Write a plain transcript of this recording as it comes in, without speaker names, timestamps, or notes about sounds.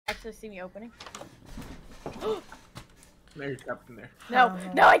Actually, see me opening. Now you're trapped in there. No,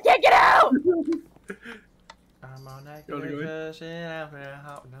 no, I can't get out! I'm on that Go, go, go.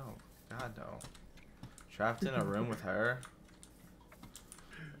 No, God no. Trapped in a room with her.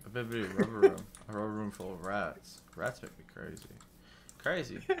 A rubber room. A rubber room full of rats. Rats make me crazy.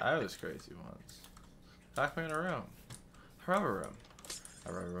 Crazy. I was crazy once. Lock me in a room. A rubber room.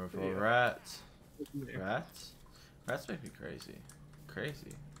 A rubber room full of rats. Rats? Rats make me crazy.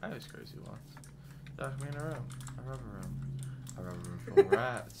 Crazy. I was crazy once. Lock me in a room. A rubber room. A rubber room full of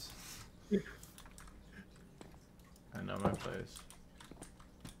rats. I know my place.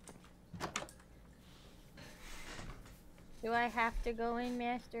 Do I have to go in,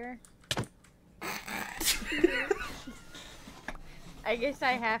 Master? I guess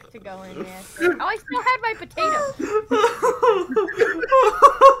I have to go in, Master. Oh, I still had my potato.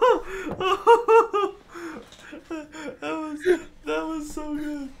 that was so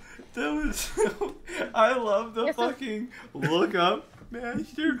good. That was so... I love the fucking look up,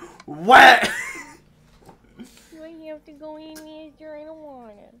 Master. What? Do I have to go in, Master? I don't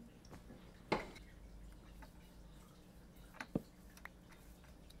want it.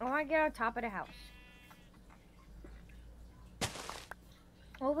 I want to get on top of the house.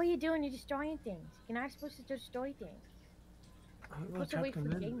 What were you doing? You're destroying things. You're not supposed to destroy things. I'm gonna trap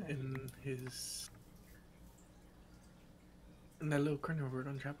him in his... in that little corner where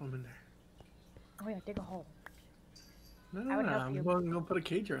don't trap him in there. Oh yeah, dig a hole. No, I'm going to put a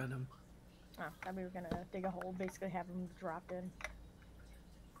cage around him. Oh, I thought we were gonna dig a hole, basically have him dropped in.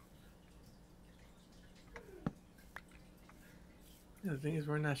 Yeah, the thing is,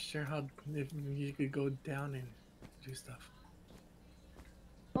 we're not sure how if you could go down and do stuff.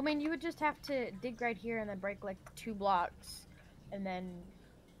 I mean, you would just have to dig right here and then break like 2 blocks, and then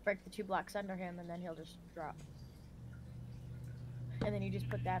break the 2 blocks under him, and then he'll just drop. And then you just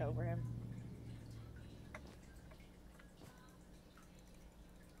put that over him.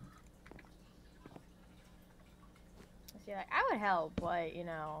 See, like, I would help, but, you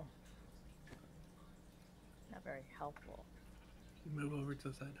know, not very helpful. Move over to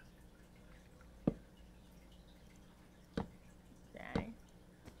the side. Dang.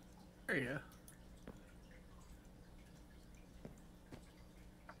 There you go.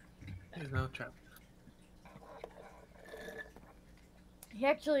 He's now trapped. He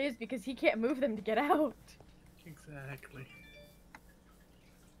actually is, because he can't move them to get out. Exactly.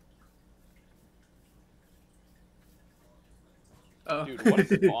 Oh. Dude, what a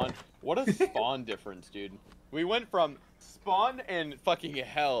spawn! What a spawn difference, dude. We went from spawned in fucking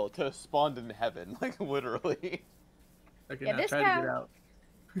hell to spawned in heaven, like literally. Okay, yeah, now this try cow... to get out.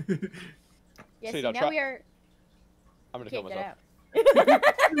 Yeah, See, see, now now we are... I'm gonna kill myself. Out.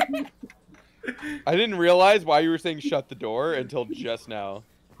 I didn't realize why you were saying shut the door until just now.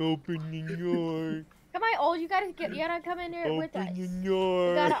 Open the door. Come on, all you gotta come in here with us. Open the We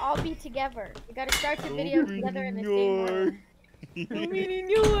door. gotta all be together. We gotta start the video Open together in the the same door. room. Open the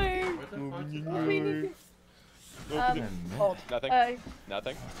door. Open the Open door. hold. Nothing.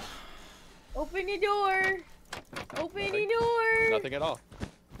 Nothing. Open the door. Open the door. Nothing at all.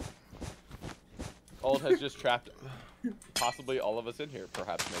 Old has just trapped possibly all of us in here,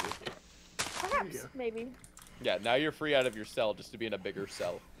 perhaps, maybe. Perhaps, maybe. Yeah, now you're free out of your cell just to be in a bigger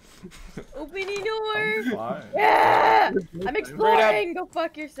cell. Open the door. Fine. Yeah! I'm exploring. Go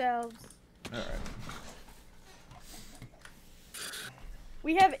fuck yourselves. Alright.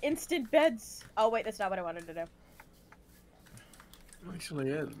 We have instant beds. Oh wait, that's not what I wanted to do. Actually,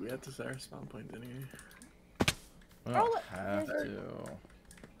 yeah, we have to set our spawn point in here. We Oh, don't look, have there's to.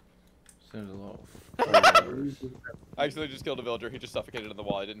 Seems a little. I actually just killed a villager. He just suffocated on the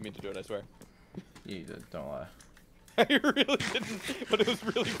wall. I didn't mean to do it, I swear. You did, don't lie. I really didn't, but it was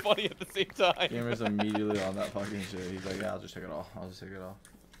really funny at the same time. Gamer's immediately on that fucking shit. He's like, yeah, I'll just take it all. I'll just take it all.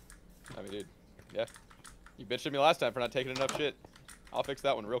 I mean, dude, yeah. You bitched at me last time for not taking enough shit. I'll fix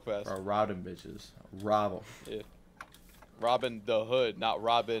that one real fast. Or rob them bitches. Rob them. Yeah. Robin the Hood, not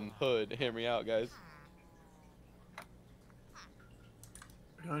Robin Hood. Hear me out, guys.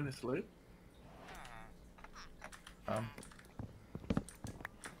 We're going to sleep?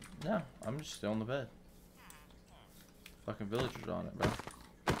 No, I'm just still in the bed. Fucking villagers on it, bro.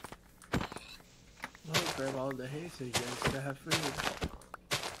 Well, grab all the hay so you guys can have food.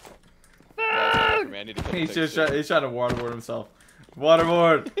 He's trying to waterboard himself.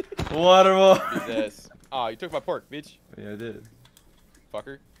 Waterboard! Waterboard! Jesus. Oh, you took my pork, bitch. Yeah, I did.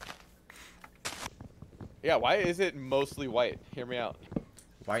 Fucker. Yeah, why is it mostly white? Hear me out.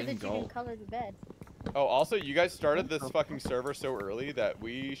 White so and that you can gold. color the bed. Oh, also, you guys started this fucking server so early that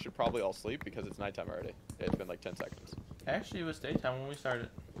we should probably all sleep because it's nighttime already. It's been like 10 seconds. Actually, it was daytime when we started.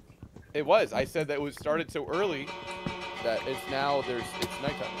 It was. I said that it was started so early that it's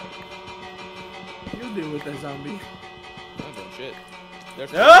nighttime. You deal with that zombie. I'm doing shit.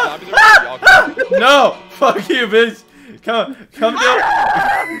 There's Ah! zombies around. Y'all can go. No! Fuck you, bitch! Come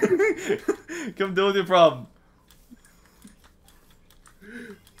deal. Come deal with your problem.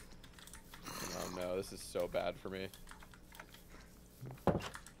 Oh no, this is so bad for me.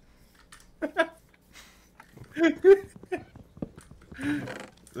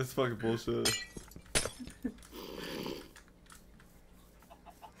 This fucking bullshit.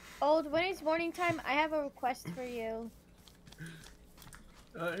 Old, when it's morning time, I have a request for you.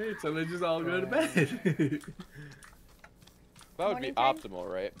 Alright, so let's just all go to bed. That would be Morning time? optimal,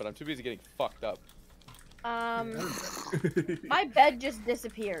 right? But I'm too busy getting fucked up. My bed just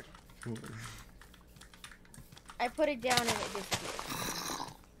disappeared. I put it down and it disappeared.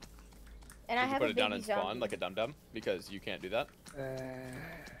 And I Did you have put a it down baby and spawn zombie. like a dum dum? Because you can't do that.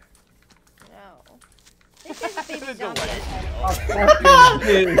 No. This is a baby There's no zombie. way. Fucking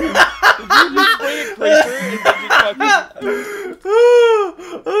Did you just bring a creeper and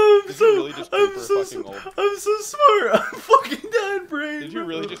did you really just creeper fucking old? I'm so smart. I'm fucking dead, brain. Did you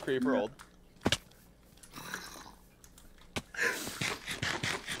really just creeper old?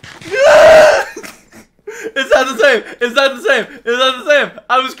 It's not the same. It's not the same. It's not the same.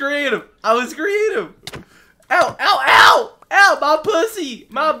 I was creative. I was creative. Ow, ow, ow. Ow, my pussy.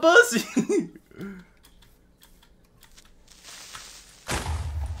 My pussy.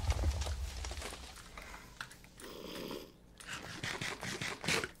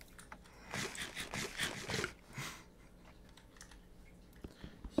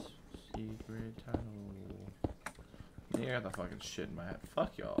 Secret tunnel. Near the fucking shit in my head.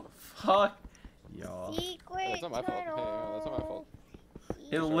 Fuck y'all. Fuck y'all. Secret That's not my fault. Hey, yeah, that's not my fault.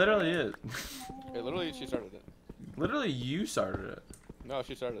 It literally is. Hey, literally, she started it. Literally, you started it. No,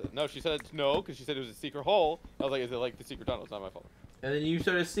 she started it. No, she said no because she said it was a secret hole. I was like, is it like the secret tunnel? It's not my fault. And then you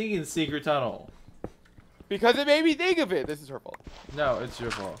started singing Secret Tunnel. Because it made me think of it. This is her fault. No, it's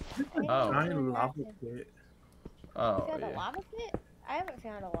your fault. Oh. giant lava pit. Oh, You found a yeah. lava pit? I haven't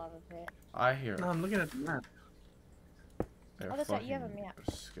found a lava pit. I hear No, I'm looking at the map. they're Oh, that's right, you have a fucking map.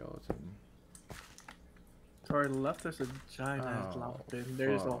 skeleton. To our left, there's a giant ass Oh, lava pit. And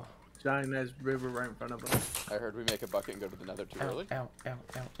there's a fuck. giant ass river right in front of us. I heard we make a bucket and go to the nether too Ow, early. ow, ow, ow,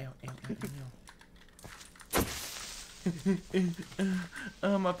 ow, ow, ow, ow.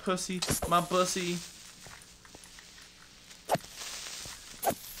 Oh, my pussy. My pussy.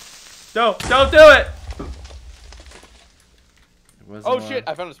 Don't do it! It wasn't Oh one. shit!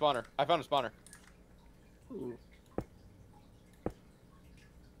 I found a spawner. I found a spawner. Ooh.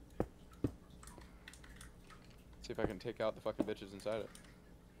 See if I can take out the fucking bitches inside it.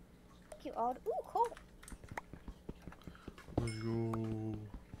 Thank you, Old. Ooh, cool. Let's go.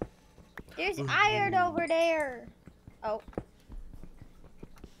 There's iron over there. Oh,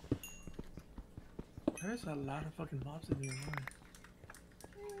 There's a lot of fucking mobs in here. Man.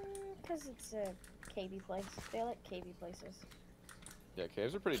 because it's a cavey place. They like cavey places. Yeah,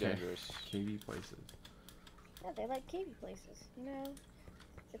 caves are pretty Okay. dangerous. KV places. Yeah, they like cavey places. You know,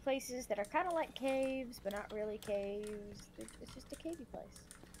 the places that are kind of like caves, but not really caves. It's just a cavey place.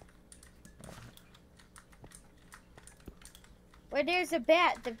 Where there's a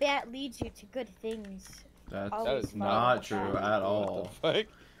bat, the bat leads you to good things. That's Always That is follow not the true bat. at What all. the fuck?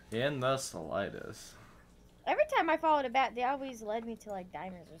 In the slightest. Every time I followed a bat, they always led me to like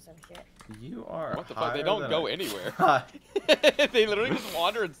diamonds or some shit. You are. What the fuck? They higher don't than go I- anywhere. They literally just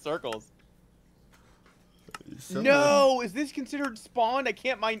wander in circles. Some No! Is this considered spawn? I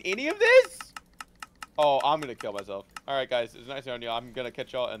can't mine any of this? Oh, I'm gonna kill myself. Alright, guys. It's nice knowing you. I'm gonna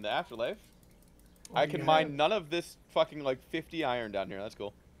catch y'all in the afterlife. I can mine none of this fucking, like, 50 iron down here. That's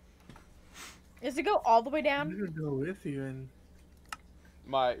cool. Does it go all the way I'm down? gonna go with you and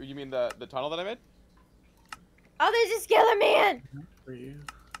You mean the tunnel that I made? Oh, there's a skeleton man! for you.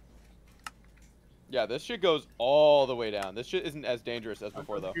 Yeah, this shit goes all the way down. This shit isn't as dangerous as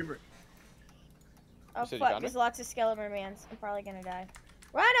before, though. Oh said you fuck, found there's it? lots of skeleton mans. I'm probably gonna die.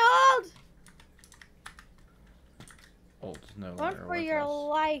 Run, Old! Old no Run longer for with your us.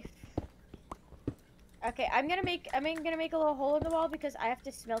 life. Okay, I'm gonna make a little hole in the wall because I have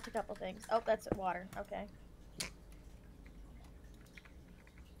to smelt a couple things. Oh, that's water. Okay.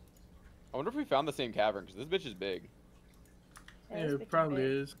 I wonder if we found the same cavern, because this bitch is big. Yeah, this bitch it is probably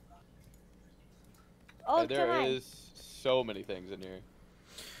big. is. Oh, And there come on. is so many things in here.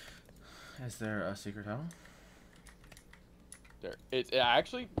 Is there a secret tunnel? There. It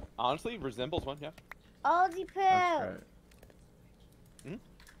actually, honestly, resembles one, yeah. Oldie poo. That's right.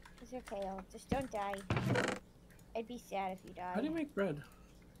 It's okay, Old. Just don't die. I'd be sad if you died. How do you make bread?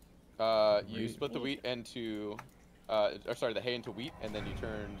 You split the wheat into, or sorry, the hay into wheat, and then you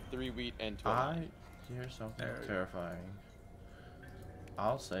turn 3 wheat into a line. Hear something There we go. terrifying.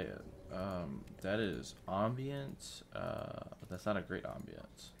 I'll say it. That is ambience. That's not a great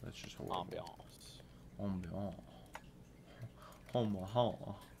ambience. That's just horrible. Ambiance. Ambiance.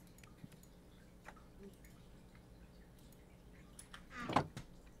 Ambiance.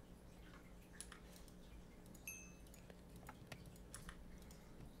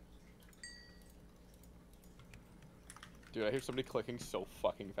 Dude, I hear somebody clicking so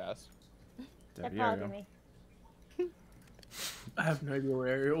fucking fast. That'd There you probably go. be me. I have no idea where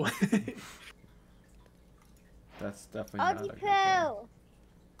Ariel went. That's definitely not a Augie good thing.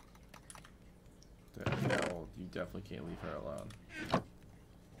 Poo! No, you definitely can't leave her alone.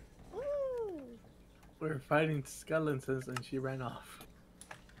 Ooh. We're fighting skeletons and she ran off.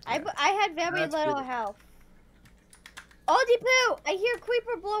 I had very That's little pretty- health. Oldie Poo! I hear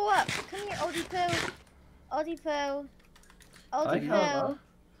Creeper blow up. Come here, Oldie Poo. Oldie Poo. I like Oldie how. Poo.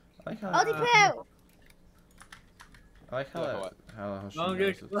 I like how. Oldie Poo! I like how Yeah, that. what? How she Don't knows get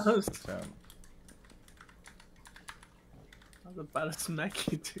it's close. him. I was about to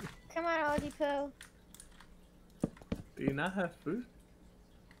smack you too. Come on, Oldie Poo. Do you not have food?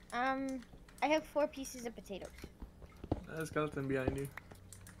 I have 4 pieces of potatoes. There's a skeleton behind you.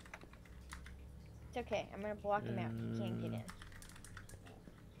 It's okay. I'm gonna block him out. He can't get in.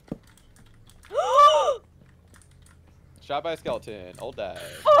 Shot by a skeleton. Old die.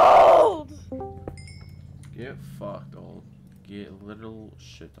 Old! Get fucked, old. Get little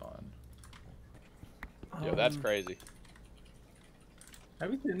shit on. Yo, that's Um, crazy.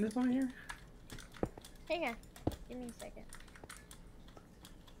 Have you seen this one here? Hang on. Give me a second.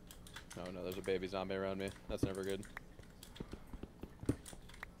 Oh no, there's a baby zombie around me. That's never good.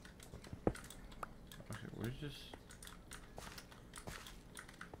 Okay,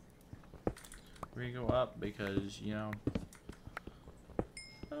 we go up because, you know,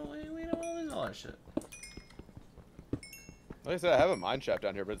 well, we don't want to lose all that shit. Like I said, I have a mine shaft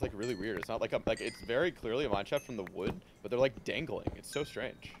down here, but it's like really weird. It's not like it's very clearly a mine shaft from the wood, but they're like dangling. It's so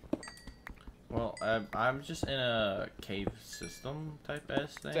strange. Well, I'm just in a cave system type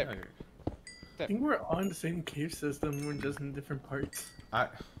S thing. Same. Like, I think we're on the same cave system, we're just in different parts. I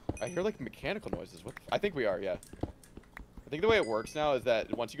hear like mechanical noises. What? I think we are, yeah. I think the way it works now is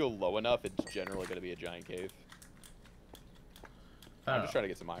that once you go low enough, it's generally going to be a giant cave. I I'm don't just know. trying to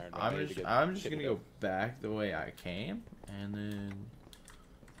get some iron. man. I need to get I'm just hit gonna it go up. back the way I came, and then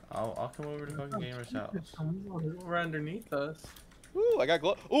I'll come over to fucking Gamer's house. We're underneath us. Ooh, I got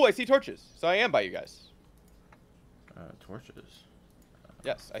glow. Ooh, I see torches. So I am by you guys. Torches.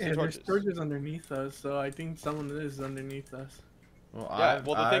 Yes, I see Yeah, torches. there's torches underneath us, so I think someone is underneath us. Well, Yeah.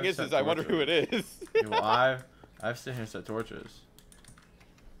 Well, the thing is I wonder who it is. Yeah, well, I've seen here set torches.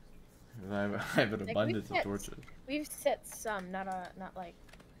 I have an Like, abundance of set- torches. We've set some, not like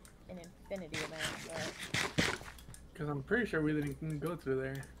an infinity amount, but Because I'm pretty sure we didn't go through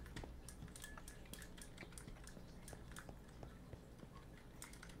there.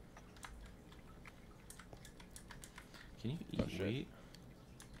 Can you Oh, eat shit. wheat?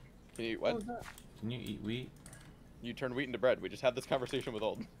 Can you eat What what? was that? Can you eat wheat? You turn wheat into bread. We just had this conversation with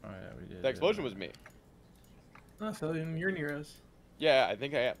Old. Oh yeah, we did. The explosion was me. Oh, so then you're near us. Yeah, I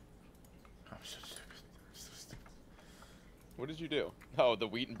think I am. I'm so stupid. I'm so stupid. What did you do? Oh, the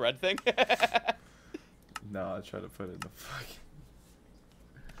wheat and bread thing? No, I tried to put it in the fucking.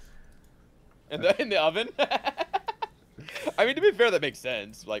 in the oven? I mean, to be fair, that makes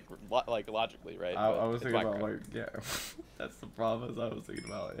sense. Like logically, right? I But was it's thinking Minecraft. about like, yeah, that's the problem. Is I was thinking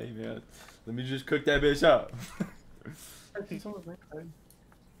about, hey man, let me just cook that bitch up. I see someone's inside.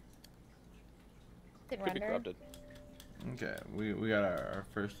 didn't Could be render. corrupted. Okay, we got our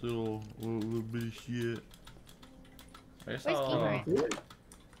first little bit of shit. I guess Where's I'll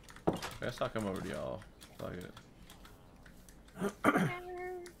Gamer come over to y'all. Fuck it.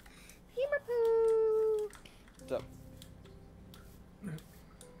 Gamer poo. What's up?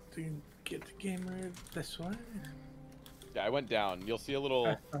 Do you get the gamer this way? Yeah, I went down. You'll see a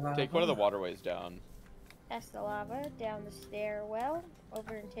little. Take one of the waterways down. That's the lava down the stairwell.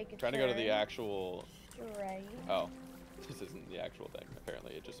 Over and take a Trying to go to the turn actual. straight. Oh, this isn't the actual thing.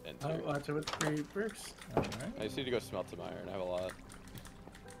 Apparently, it just ends Oh, here. watch it with creepers. Alright. I just need to go smelt some iron. I have a lot.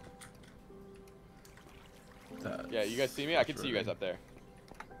 Yeah, you guys see me? I can see you guys up there.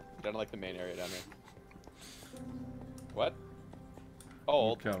 Down in like the main area down here. What? Oh, I'm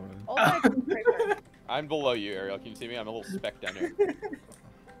old. coming. Oh my creeper. I'm below you, Ariel. Can you see me? I'm a little speck down here.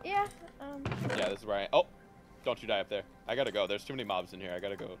 Yeah. Yeah, this is where I. Oh, don't you die up there. I gotta go. There's too many mobs in here. I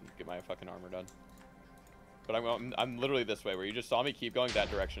gotta go get my fucking armor done. But I'm literally this way. Where you just saw me keep going that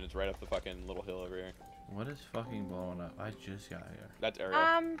direction. It's right up the fucking little hill over here. What is fucking blowing up? I just got here. That's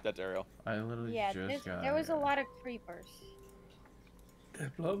Ariel. That's Ariel. I literally Yeah, just got there was a here. lot of creepers. They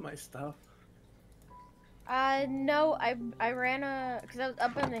blow up my stuff. No, I ran because I was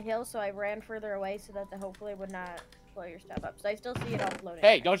up on the hill, so I ran further away so that hopefully would not blow your stuff up. So I still see it all floating.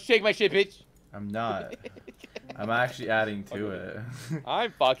 Hey, don't shake my shit, bitch. I'm not. I'm actually adding to it.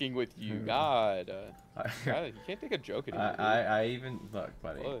 I'm fucking with you, God. I, God, you can't take a joke anymore. I even look,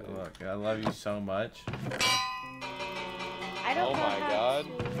 buddy. What? Look, I love you so much. I don't Oh know my how God.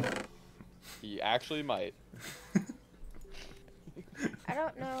 to- He actually might. I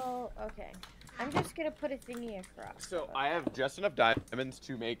don't know. Okay. I'm just gonna put a thingy across. So I have just enough diamonds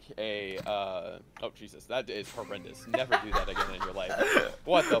to make a. Oh Jesus, that is horrendous. Never do that again in your life.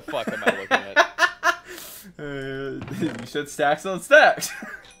 What the fuck am I looking at? You said stacks on stacks.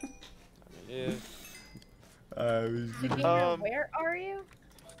 Yeah. Sakina, where are you?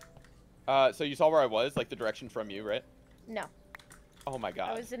 So you saw where I was, like the direction from you, right? No, Oh my I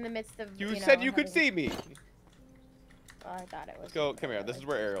God. was in the midst of. You know, said you could having- see me. Well, I thought it was. Let's go. Come here. This is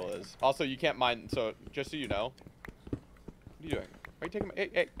where Ariel is. Also, you can't mine. So just so you know. What are you doing? Are you taking my?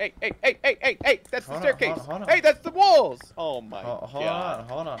 Hey! That's the Hold on, staircase. hold on. Hey, that's the walls. Oh my Hold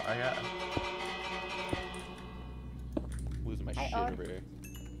God. on. I got. Losing my Hi, shit Odd. over here.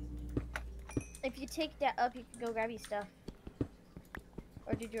 If you take that up, you can go grab your stuff.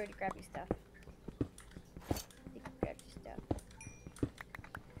 Or did you already grab your stuff? You can grab your stuff.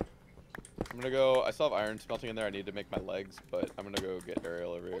 I'm gonna go. I still have iron smelting in there. I need to make my legs, but I'm gonna go get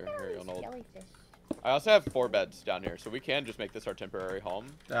Ariel over here. Look at all Ariel these Nold. jellyfish. I also have 4 beds down here, so we can just make this our temporary home.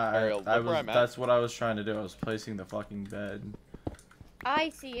 Ariel, look where I'm at. That's what I was trying to do. I was placing the fucking bed. I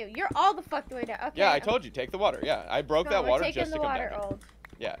see you. You're all the fuck the way down. Okay. Yeah, I told you, take the water. Yeah, I broke No, that we're water taking just the to come water, down here. old.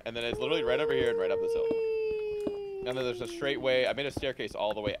 Yeah, and then it's literally right over here and right up this hill. And then there's a straight way. I made a staircase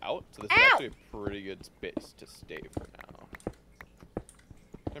all the way out, so this is Ow! actually a pretty good space to stay for now.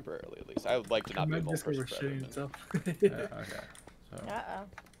 Temporarily, at least. I would like to not be a mole Just person over forever. shitting man. himself. Yeah, okay. So Uh-oh.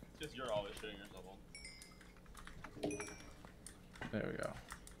 Just you're always shitting yourself on. there we go.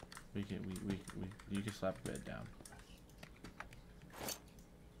 You can slap the bed down.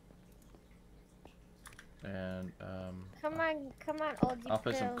 And Come on, old. I'll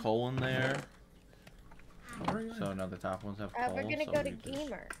put some coal in there. Where are you So at? now the top ones have coal. We're gonna so go to we just-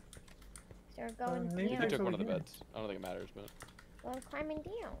 gamer. So we're going maybe You down. It's took one of the over here. beds. I don't think it matters, but. Well, I'm climbing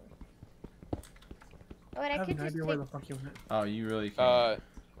down. Oh, and I I have could no just idea take. where the fuck you went. Oh, you really can't.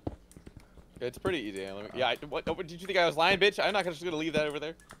 It's pretty easy. Yeah. What did you think I was lying, bitch? I'm not just gonna leave that over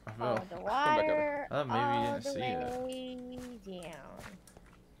there. I Oh, will. the back over. water I thought maybe you all didn't the see it. way down.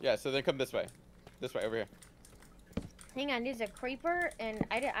 Yeah. So then come this way. This way over here. Hang on, there's a creeper, and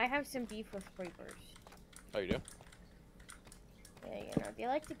I have some beef with creepers. Oh, you do? Yeah, you know, they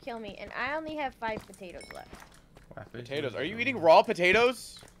like to kill me, and I only have 5 potatoes left. Potatoes. Are you eating raw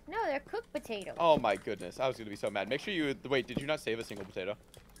potatoes? No, they're cooked potatoes. Oh my goodness. I was gonna be so mad. Make sure you. Wait. Did you not save a single potato?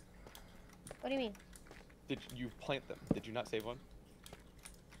 What do you mean? Did you plant them? Did you not save one?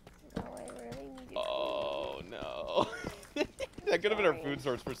 No, I really need to. Oh no. That could have been our food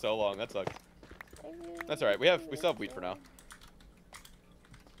source for so long. That sucks. That's alright. We still have wheat for now.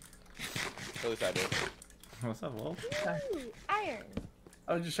 At least I do. What's up, Wolf? Ooh, iron.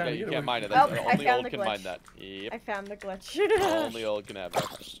 I was just Yeah, trying to you get can't away. mine it. Oh, That's I only found old the can glitch. mine that. Yep. I found the glitch. Only old can have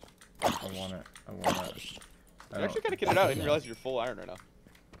that. I want it. I want it. I You actually don't- gotta get it out. I didn't realize you're full iron right now.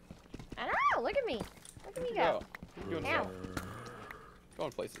 I don't know. Look at me. Look at me Go. go. Keep doing Ow. stuff.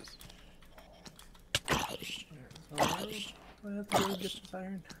 Going places. I have to go get this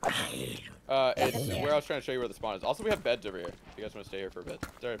iron. It's where I was trying to show you where the spawn is. Also, we have beds over here. If you guys want to stay here for a bit.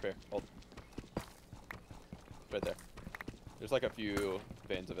 It's right up here. Hold. Right there. There's like a few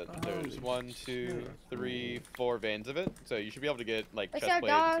veins of it. There's Holy 1, 2, shit. 3, 4 veins of it. So you should be able to get like What's chest up,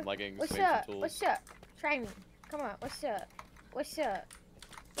 plates, some dog? leggings, What's maybe some up? tools. What's up? Try me. Come on. What's up? What's up?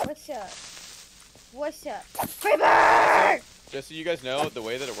 What's up? What's up? Creeper! Just so you guys know, the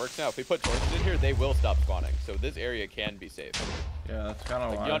way that it works now, if we put torches in here, they will stop spawning. So this area can be safe. Yeah, that's kind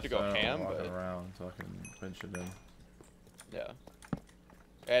of Like, why you don't I have to go started ham, walking but- around so I can pinch it in. Yeah.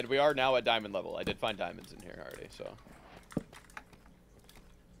 And we are now at diamond level. I did find diamonds in here already, so.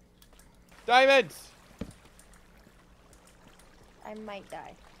 Diamonds! I might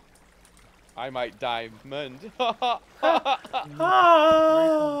die. I might diamond.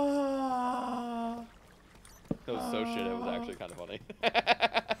 That was so shit, it was actually kind of funny.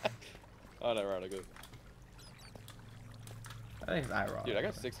 Oh, no, right, good. I think it's ironic. Dude, I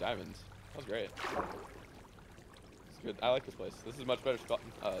got 6 diamonds. That was great. It's good. I like this place. This is much better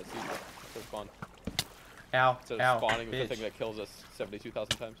season for spawn. Ow, Instead ow, of spawning with the bitch. thing that kills us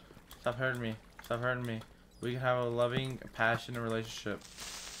 72,000 times. Stop hurting me. Stop hurting me. We can have a loving, passionate relationship.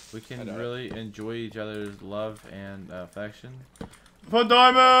 We I can know. really enjoy each other's love and affection. Put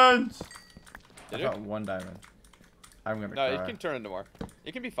diamonds! I Did it? got 1 diamond. I'm gonna No, cry. it can turn into more.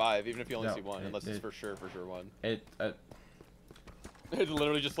 It can be 5, even if you only No, see 1, it- unless it's it- for sure 1. It, It's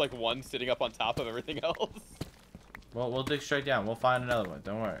literally just like 1 sitting up on top of everything else. well, we'll dig straight down. We'll find another one.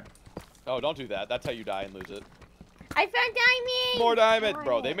 Don't worry. Oh, don't do that. That's how you die and lose it. I found diamonds! More diamond! Darn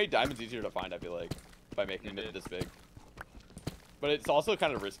Bro, they it. made diamonds easier to find, I feel like, by making They it did. this big. But it's also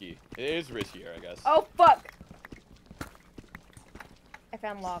kind of risky. It is riskier, I guess. Oh, fuck! I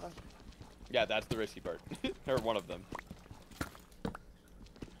found lava. Yeah, that's the risky part. Or one of them.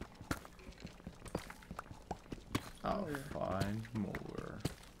 I'll find more.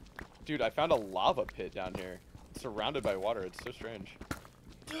 Dude, I found a lava pit down here. It's surrounded by water. It's so strange.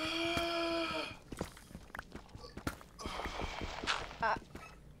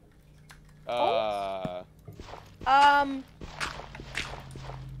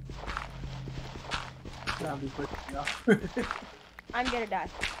 Zombie pushed me off. I'm gonna die.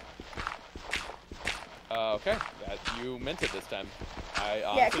 Okay. That, you meant it this time. I Yeah,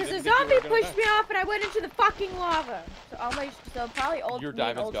 honestly because the didn't think you zombie were gonna pushed die. me off and I went into the fucking lava. So all my, so probably old, Your me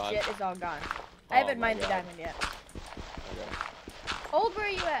and diamond's old gone. shit is all gone. Oh I haven't my mined the God. diamond yet. Okay. Old, where are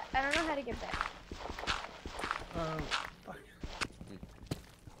you at? I don't know how to get back. Fuck.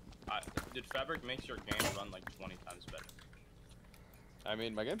 Did Fabric makes your game run like 20 times better? I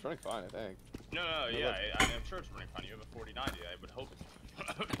mean, my game's running fine, I think. No, yeah, I'm sure it's running fine. You have a 4090. I would hope it's.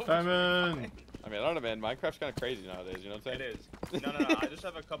 I would hope it's Diamond! running fine. I mean, I don't know, man. Minecraft's kind of crazy nowadays, you know what I'm It saying? is. No. I just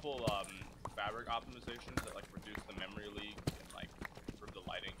have a couple Fabric optimizations that like reduce the memory leak and like improve the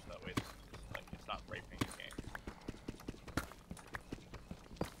lighting, so that way it's not raping the game.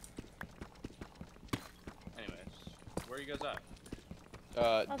 Anyways, where are you guys at?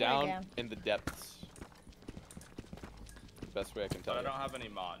 very Down down. in the depths. The best way I can tell But I you. don't have any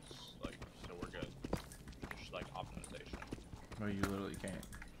mods, like, so we're good. Just like optimization. No, you literally can't.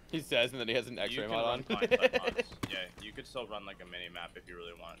 He says, and then he has an You X-ray can mod run on. client-side mods. Yeah, you could still run like a mini map if you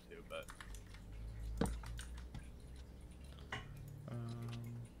really wanted to, but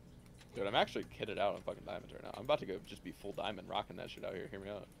Dude, I'm actually kitted out on fucking diamonds right now. I'm about to go just be full diamond rocking that shit out here. Hear me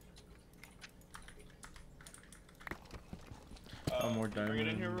out. One more can you bring it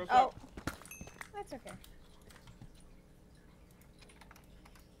in here real diamond. quick? Oh, that's okay.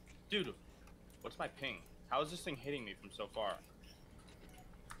 Dude, what's my ping? How is this thing hitting me from so far?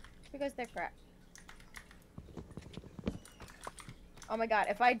 Because they're crap. Oh my god,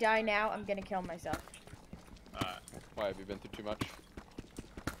 if I die now, I'm gonna kill myself. Why, have you been through too much?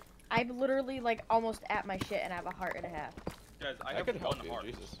 I'm literally like almost at my shit and I have a heart and a half. Guys, I I have could one help you, heart.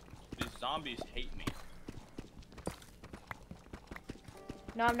 Jesus. These zombies hate me.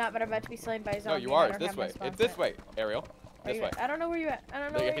 No, I'm not, but I'm about to be slain by a No, zombie. you and I are. don't It's this have my way. spawn It's this set. way, Ariel. Where This you way. at? I don't know where you at. I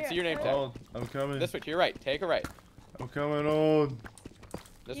don't know Look, where I can you see your at. name I tag. don't Oh, I'm coming. This way, to your right. Take a right. I'm coming on.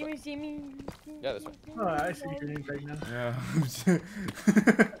 This know. way. You see me? Yeah, this way. Oh, I see your name right now. Yeah.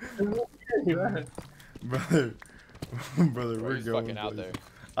 Where you at? Brother, Bro, we're he's going fucking out there. places.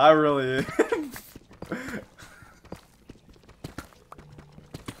 I really am.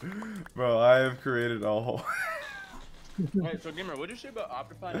 Bro, I have created a whole. Alright, so Gamer, what did you say about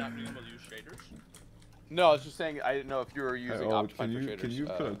Optifine not being able to use shaders? No, I was just saying, I didn't know if you were using Oh, Optifine can you for shaders. can you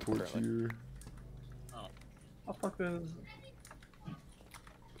put a torch currently. here? Oh, fuck this.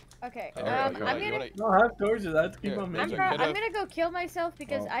 Okay. Oh, I'm you gonna. wanna- No, I have torches. I have to keep Here, on there's I'm, making. a I'm kid of- gonna go kill myself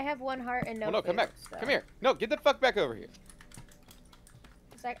because Well- I have one heart and no. Well, no, come back. food, so. Come here. No, get the fuck back over here.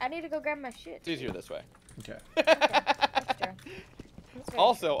 It's like I need to go grab my shit. It's easier this way. Okay. That's true. That's very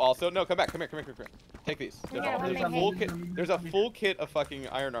Also, no, come back. Come here. Take these. Yeah, There's, let there's me a full hang. kit. There's a full kit of fucking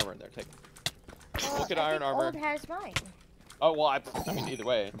iron armor in there. Take it. true. Look at I iron think armor. Old has mine. Oh well, I mean either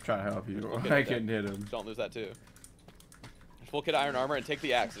way, I'm trying to help you. Okay, I okay. couldn't hit him. don't lose that too. Full kit of iron armor and take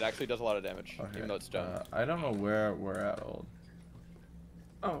the axe. It actually does a lot of damage, Okay. even though it's stone. I don't know where we're at, old.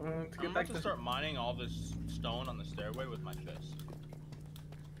 Oh, to I'm get about back to to start mining all this stone on the stairway with my chest.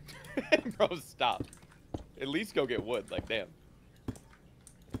 Bro, stop. At least go get wood. Like, damn.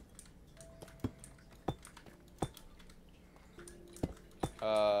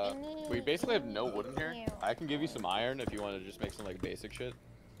 We basically have no wood in here. I can give you some iron if you want to just make some like basic shit.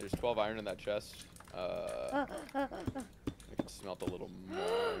 There's 12 iron in that chest. I can smelt a little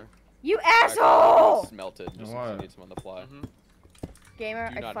more. You Actually, asshole! smelt it just in case What? you need some on the fly. Gamer,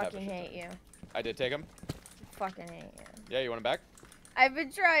 Do I not have a fucking shit hate you. I did take him. Fucking hate you. Yeah, you want him back? I've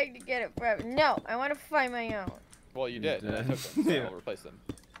been trying to get it forever. No, I want to find my own. Well, you You did. and I did. took them, so Yeah. I'll replace them.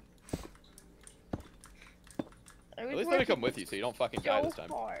 At least let me come with you so you don't fucking die this time.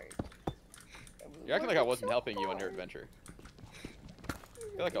 Hard. You're acting like I wasn't helping you on your adventure.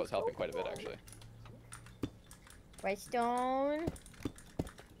 I feel like I was helping quite a bit, actually. White stone.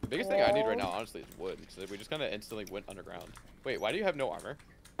 The biggest thing I need right now, honestly, is wood. Because we just kind of instantly went underground. Wait, why do you have no armor?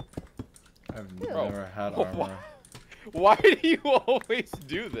 I've Bro. never had Why- armor. Why do you always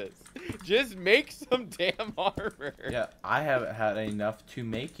do this? Just make some damn armor. Yeah, I haven't had enough to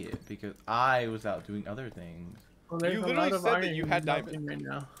make it because I was out doing other things. Well, there's You a literally lot of said that iron you had melting right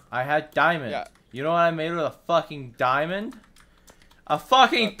now. I had diamond. Yeah. You know what I made with a fucking diamond? A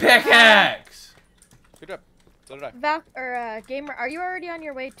fucking pickaxe! Good job. So did I. Val or Gamer, are you already on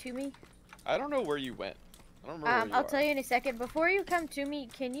your way to me? I don't know where you went. I don't remember where you I'll are. tell you in a second. Before you come to me,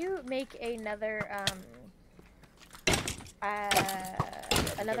 can you make another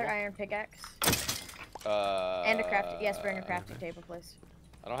another table? iron pickaxe And and a crafting? Yes, bring a crafting table, please.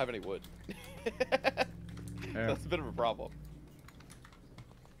 I don't have any wood. Here. That's a bit of a problem.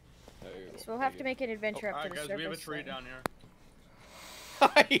 So we'll have to make an adventure up to Alright, the guys, surface. we have a tree then. down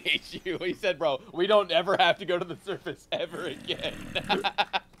here. I hate you. He said, bro, we don't ever have to go to the surface ever again.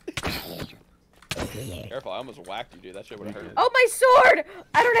 Careful, I almost whacked you, dude. That shit would have hurt. Oh, my sword!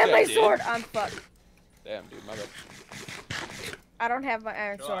 I don't have Yeah, my dude. sword. I'm fucked. Damn, dude, my bad. I don't have my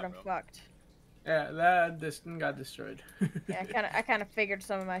iron Chill sword. out, I'm bro. fucked. Yeah, this thing got destroyed. Yeah, I kind of figured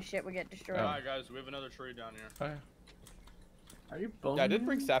some of my shit would get destroyed. Alright, guys, we have another tree down here. Okay. Are you bone? Yeah, I did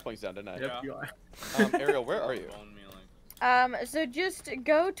bring saplings down, didn't I? Yep, Yeah. you are. Ariel, where are you? Bone mealing. So just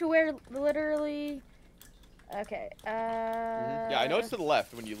go to where literally. Okay. Yeah, I know it's to the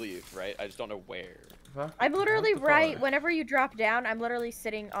left when you leave, right? I just don't know where. Fuck. I'm literally What the right. fuck? Whenever you drop down, I'm literally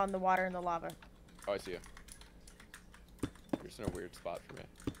sitting on the water and the lava. Oh, I see you. You're just in a weird spot for me.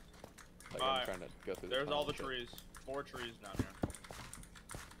 Like I'm Alright. trying to go through. There's all the tunnel and trees. 4 trees down here.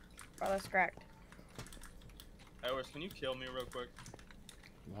 Oh, that's cracked. Hey, Wes, can you kill me real quick?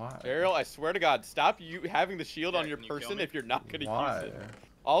 Why? shit. Ariel, I swear to God, stop you having the shield Yeah, on your can you kill person me? if you're not gonna Why? use it.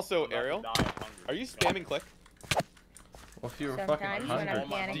 Also, I'm about to Ariel, die of hunger. are you Kill me. spamming click? Well, if you were Sometimes fucking when I'm hungry, Oh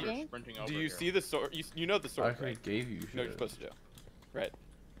my God, panicking. you're sprinting Do over you here. see the sword? You know the I sword, could right? have gave you You know what shit. you're supposed to do. Right.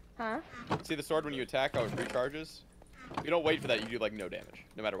 Huh? See the sword when you attack, how it recharges? You don't wait for that, you do like no damage,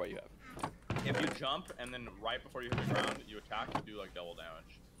 no matter what you have. If you jump and then right before you hit the ground, you attack, you do like double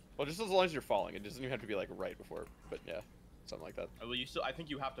damage. Well, just as long as you're falling, it doesn't even have to be like right before, but yeah, something like that. Well, you still, I think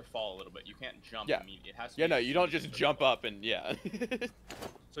you have to fall a little bit. You can't jump Yeah. immediately. It has to Yeah, be no, as you soon don't as just hit the jump ball. up and yeah.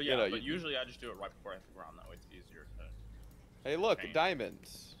 So You yeah, know, but you- usually I just do it right before I hit the ground. That way it's easier to. Hey, look, Dang.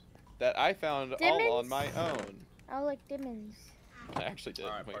 diamonds that I found all Diamonds? on my own. I like diamonds. I actually did.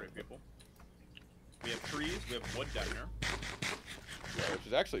 Alright, Wait, party people. We have trees, we have wood down here. yeah, which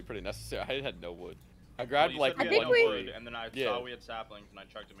is actually pretty necessary. I had no wood. I grabbed Well, you like said I we think had one we- wood, tree. and then I Yeah. saw we had saplings, and I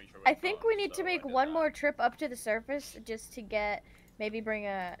checked to make sure we I had think bones, we need so to I make did one that. more trip up to the surface just to get, maybe bring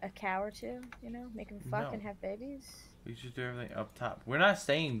a cow or two, you know? Make them fuck No. and have babies. We should do everything up top. We're not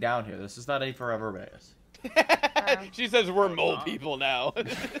staying down here. This is not a forever base. She says we're Oh, mole wow. people now.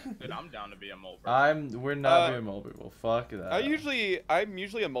 Dude, I'm down to be a mole person. We're not Uh, being mole people. Fuck that. I'm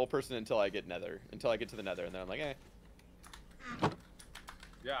usually a mole person until I get nether, until I get to the nether, and then I'm like, eh.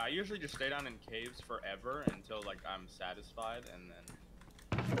 Yeah, I usually just stay down in caves forever until like I'm satisfied, and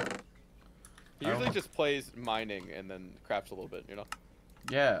then He usually just plays mining and then crafts a little bit, you know?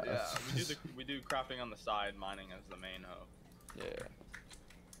 Yeah. yeah, that's- we do crafting on the side, mining as the main hoe. Yeah.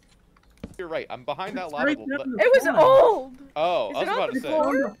 You're right. I'm behind that It's lava. right but- there on the It was floor. old! Oh, Is I was it on about to the It's say. on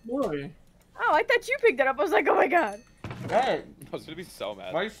floor? the floor. Oh, I thought you picked it up. I was like, oh my god. Hey, I was gonna be so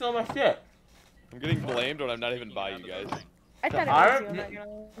mad. why you steal my shit? I'm getting blamed when I'm not even by you have the guys. building. I thought it iron- was you. I'm not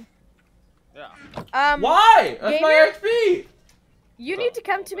gonna lie. Yeah. Why? That's my Gamer? XP. You need to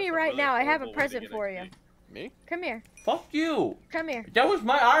come to me That's a right really now. I have a horrible way to present get for XP. you. Me? Come here. Fuck you. Come here. That was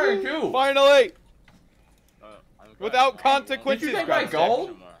my iron too. Finally! I'm glad. Without I- consequences, Did you take my Grabstack.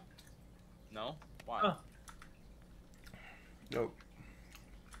 gold? No. Why? Oh. Nope.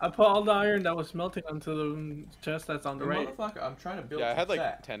 I put all the iron that was melting onto the chest that's on the right. Motherfucker, I'm trying to build. Yeah, I had like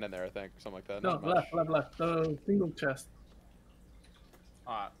that. 10 in there, I think, something like that. No, not much. left. The single chest.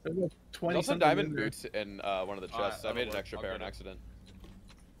 Alright. There's like 20 There's also something diamond in there. boots in one of the Alright, chests. I made an that'll extra work. pair I'll on get it. accident.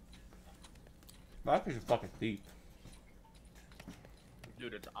 That is a fucking thief.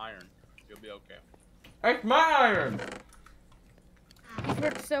 Dude, it's iron. You'll be okay. It's my iron. He's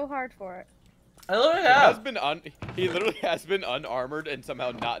worked so hard for it. I literally He has have. been he literally has been unarmored and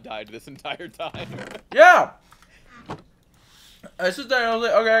somehow not died this entire time. Yeah. I sit there and I was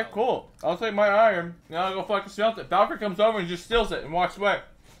like, okay, cool. I'll take my iron. Now I'll go fucking smelt it. Valkyrie comes over and just steals it and walks away.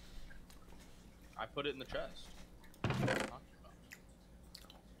 I put it in the chest. What are you talking about?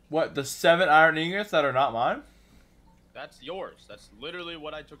 What, the 7 iron ingots that are not mine? That's yours. That's literally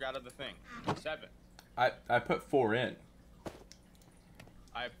what I took out of the thing. 7. I put 4 in.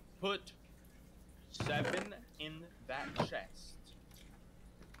 I put 7 in that chest.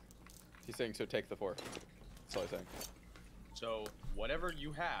 He's saying so. Take the 4. That's all he's saying. So whatever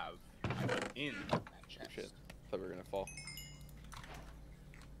you have, I put in that Oh, chest. shit. Thought we were gonna fall.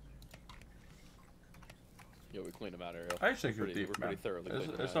 Yo, we cleaned him out, Ariel. I actually think We're pretty thoroughly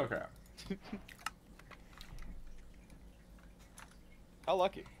cleaned him It's out. okay. How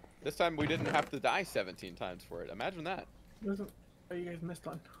lucky. This time we didn't have to die 17 times for it. Imagine that. Oh, you guys missed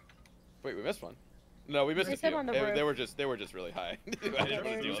one. Wait, we missed one. No, we missed They a said few. on the They roof. were just really high. I Yeah, didn't they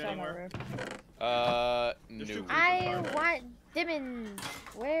really were do just that. on the anymore? roof. There's No. two I want diamonds.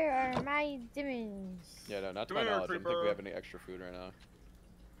 Where are my diamonds? Yeah, no, not to Come my here, knowledge. I don't think creeper. we have any extra food right now.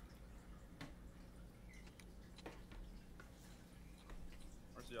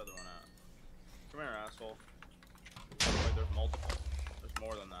 Where's the other one at? Come here, asshole. Wait, there's multiple. There's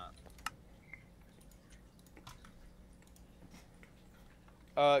more than that.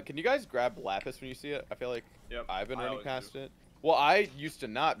 Can you guys grab lapis when you see it? I feel like Yep. I've been I running always past do. it. Well, I used to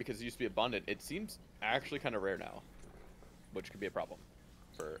not because it used to be abundant. It seems actually kind of rare now, which could be a problem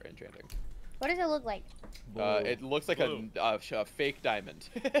for enchanting. What does it look like? It looks like Blue. a fake diamond.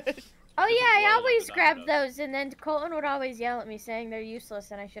 Oh This is yeah, I what always the grab diamond those, and then Colton would always yell at me saying they're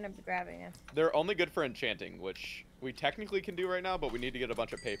useless and I shouldn't be grabbing them. They're only good for enchanting, which we technically can do right now, but we need to get a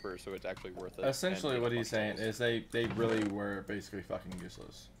bunch of paper so it's actually worth it. Essentially, and what get a he's bunch of saying is they really were basically fucking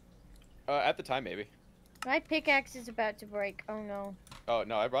useless. tools. At the time, maybe. My pickaxe is about to break. Oh no. Oh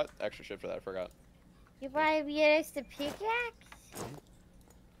no, I brought extra shit for that. I forgot. You buy me us the pickaxe?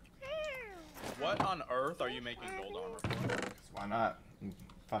 What on earth are you making gold armor for? Why not?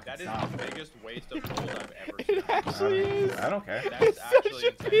 Fucking That is stop. the biggest waste of gold I've ever It seen. actually is. I don't care. That is actually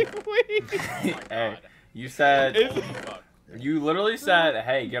Such a big insane. waste. Oh my Hey, god. you said It's- Holy fuck. you literally said,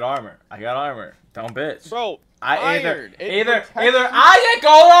 "Hey, get armor." I got armor. Don't bitch. Bro, I iron. It either protects either you. I get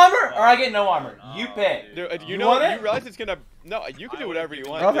gold armor or I get no armor. You No, pick. dude. Dude, you You know, want you it? realize it's gonna. No, you can I do would whatever give you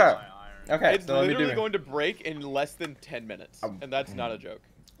you want. Okay. my iron. Okay, It's so let me do literally it. going to break in less than 10 minutes, and that's not a joke.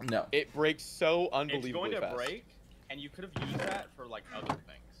 No. It breaks so It's unbelievably going to fast. break, and you could have used that for like other things,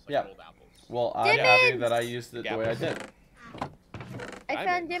 like Yeah. gold apples. Well, I'm happy Diamonds! that I used it the way I did. I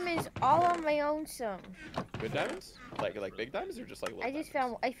found diamonds all on my own some. Good diamonds? Like big diamonds or just like little I just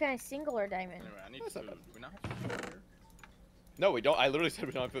diamonds? found a singular diamond. Anyway, I need That's not food. bad. Do we not have food here? No, we don't. I literally said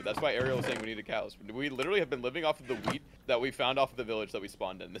we don't have food. That's why Ariel was saying we needed cows. We literally have been living off of the wheat that we found off of the village that we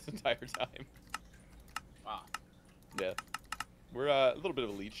spawned in this entire time. Ah, Yeah. We're a little bit of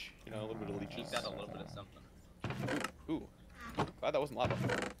a leech, you know, a little bit of leeches. got a little bit of something. Ooh. Glad that wasn't lava.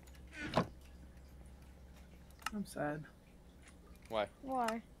 I'm sad. Why?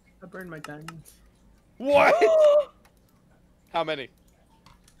 Why? I burned my diamonds. What? How many?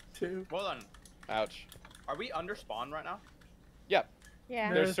 2. Well then, Ouch. are we under spawn right now? Yeah.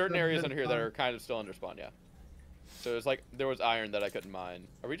 No. There's There's certain the areas good under here that spawn. are kind of still under spawn, yeah. So it's like, there was iron that I couldn't mine.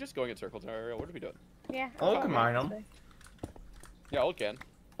 Are we just going in circles, Ariel? What are we doing? Yeah. Oh, I'm can fine. mine 'em. Yeah, old can.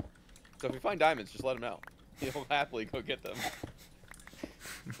 So if we find diamonds, just let him know. He'll happily go get them.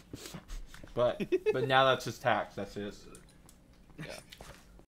 But now that's his tax. That's his. Yeah.